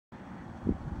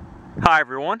Hi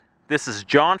everyone, this is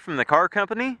John from the car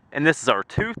company, and this is our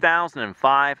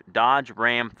 2005 Dodge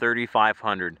Ram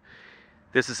 3500.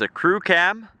 This is a crew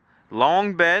cab,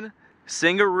 long bed,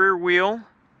 single rear wheel.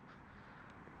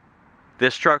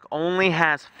 This truck only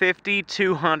has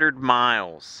 5,200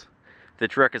 miles. The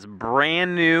truck is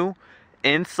brand new,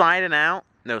 inside and out.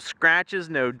 No scratches,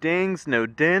 no dings, no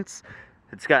dents.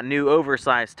 It's got new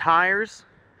oversized tires,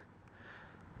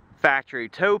 factory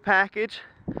tow package,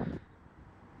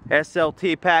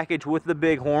 SLT package with the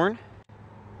bighorn.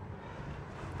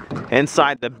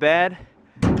 Inside the bed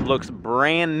looks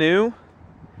brand new.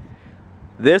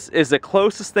 This is the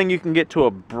closest thing you can get to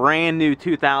a brand new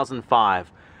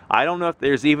 2005. I don't know if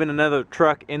there's even another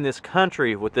truck in this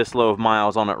country with this low of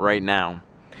miles on it right now.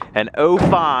 An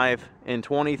 05 in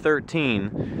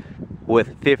 2013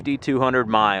 with 5,200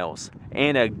 miles,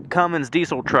 and a Cummins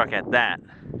diesel truck at that.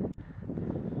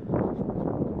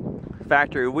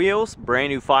 Factory wheels, brand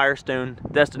new Firestone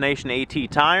Destination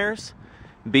AT tires,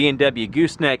 B&W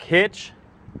gooseneck hitch,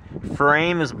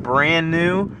 frame is brand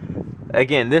new.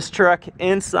 Again, this truck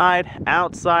inside,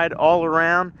 outside, all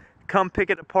around, come pick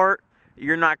it apart,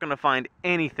 you're not going to find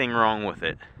anything wrong with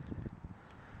it.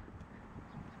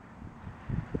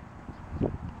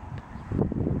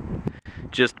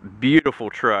 Just beautiful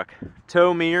truck.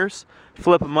 Tow mirrors,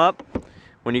 flip them up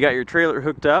when you got your trailer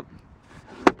hooked up,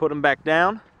 put them back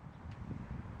down.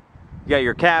 You got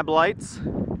your cab lights,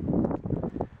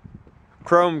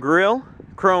 chrome grille,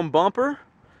 chrome bumper,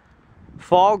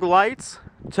 fog lights,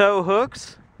 tow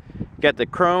hooks, got the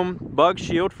chrome bug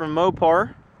shield from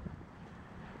Mopar.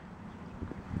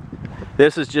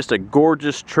 This is just a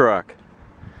gorgeous truck.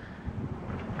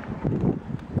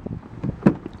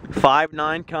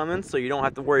 5.9 Cummins, so you don't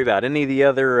have to worry about any of the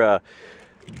other,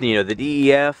 the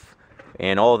DEF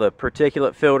and all the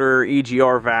particulate filter,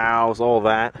 EGR valves, all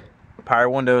that.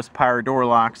 Power windows, power door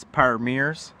locks, power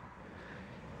mirrors.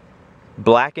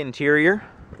 Black interior,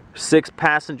 6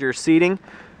 passenger seating.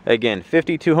 Again,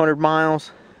 5,200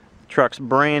 miles. Truck's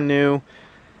brand new.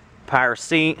 Power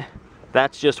seat.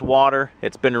 That's just water.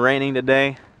 It's been raining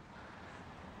today.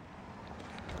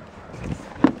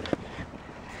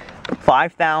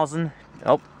 5,000.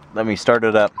 Oh, let me start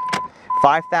it up.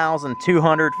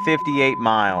 5,258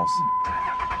 miles.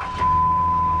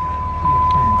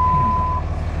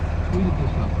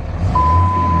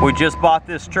 We just bought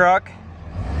this truck.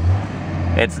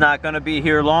 It's not going to be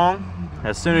here long.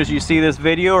 As soon as you see this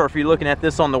video, or if you're looking at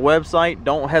this on the website,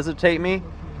 don't hesitate,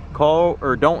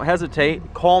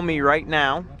 call me right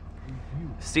now.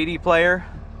 CD player,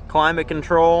 climate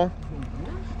control.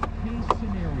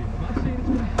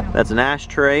 That's an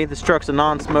ashtray. This truck's a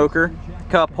non-smoker.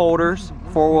 Cup holders,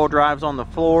 4-wheel drives on the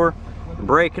floor,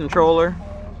 brake controller,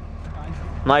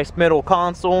 nice middle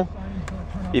console.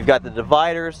 You've got the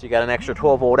dividers, you got an extra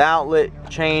 12-volt outlet,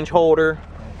 change holder.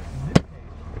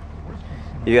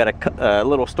 You got a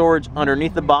little storage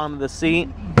underneath the bottom of the seat.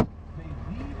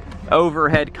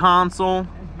 Overhead console,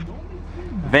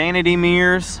 vanity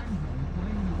mirrors,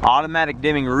 automatic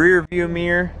dimming rear view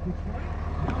mirror.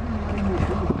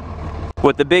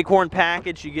 With the bighorn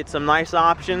package, you get some nice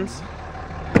options.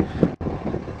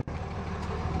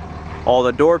 All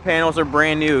the door panels are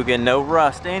brand new. Again, no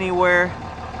rust anywhere.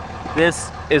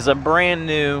 This is a brand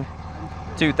new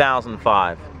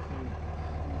 2005.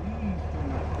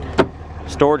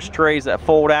 Storage trays that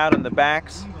fold out in the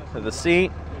backs of the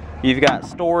seat. You've got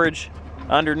storage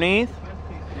underneath.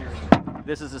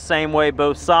 This is the same way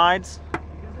both sides.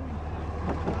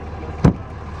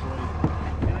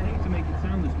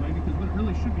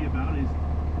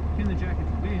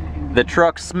 The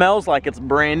truck smells like it's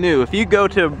brand new. If you go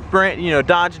to a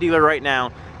Dodge dealer right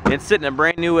now and sit in a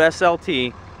brand new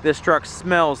SLT, this truck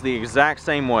smells the exact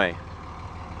same way.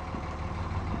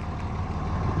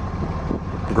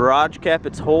 Garage kept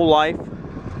its whole life.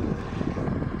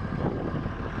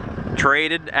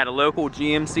 Traded at a local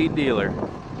GMC dealer.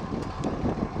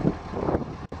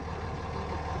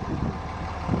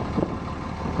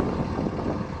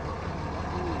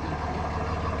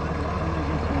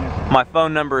 My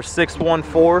phone number is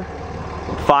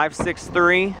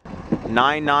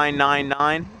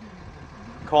 614-563-9999.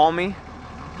 Call me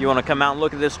if you want to come out and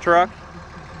look at this truck.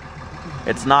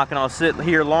 It's not going to sit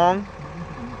here long.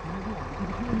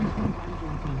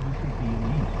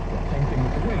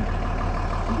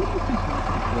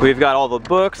 We've got all the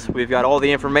books, we've got all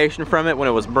the information from it when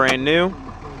it was brand new.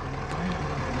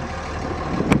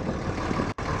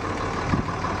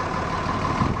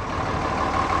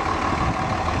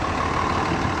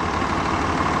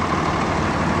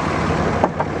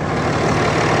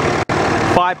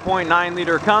 .9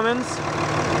 liter Cummins,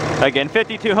 Again,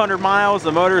 5,200 miles,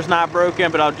 the motor's not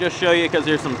broken, but I'll just show you because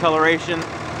there's some coloration.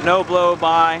 No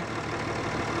blow-by.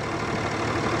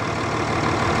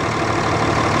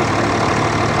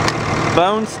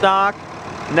 Bone stock,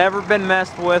 never been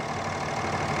messed with.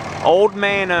 Old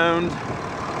man owned,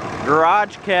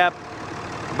 garage kept,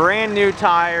 brand new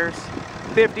tires,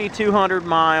 5,200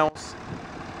 miles.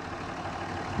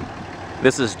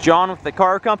 This is John with the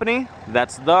Car Company.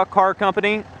 That's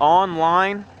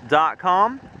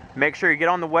thecarcompanyonline.com. Make sure you get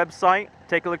on the website,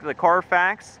 take a look at the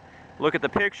Carfax, look at the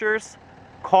pictures,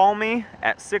 call me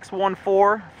at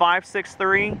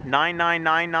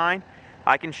 614-563-9999.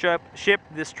 I can ship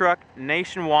this truck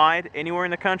nationwide, anywhere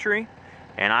in the country,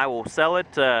 and I will sell it.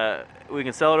 We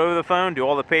can sell it over the phone, do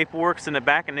all the paperwork, send it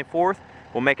back and forth.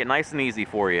 We'll make it nice and easy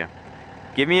for you.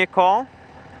 Give me a call.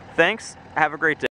 Thanks. Have a great day.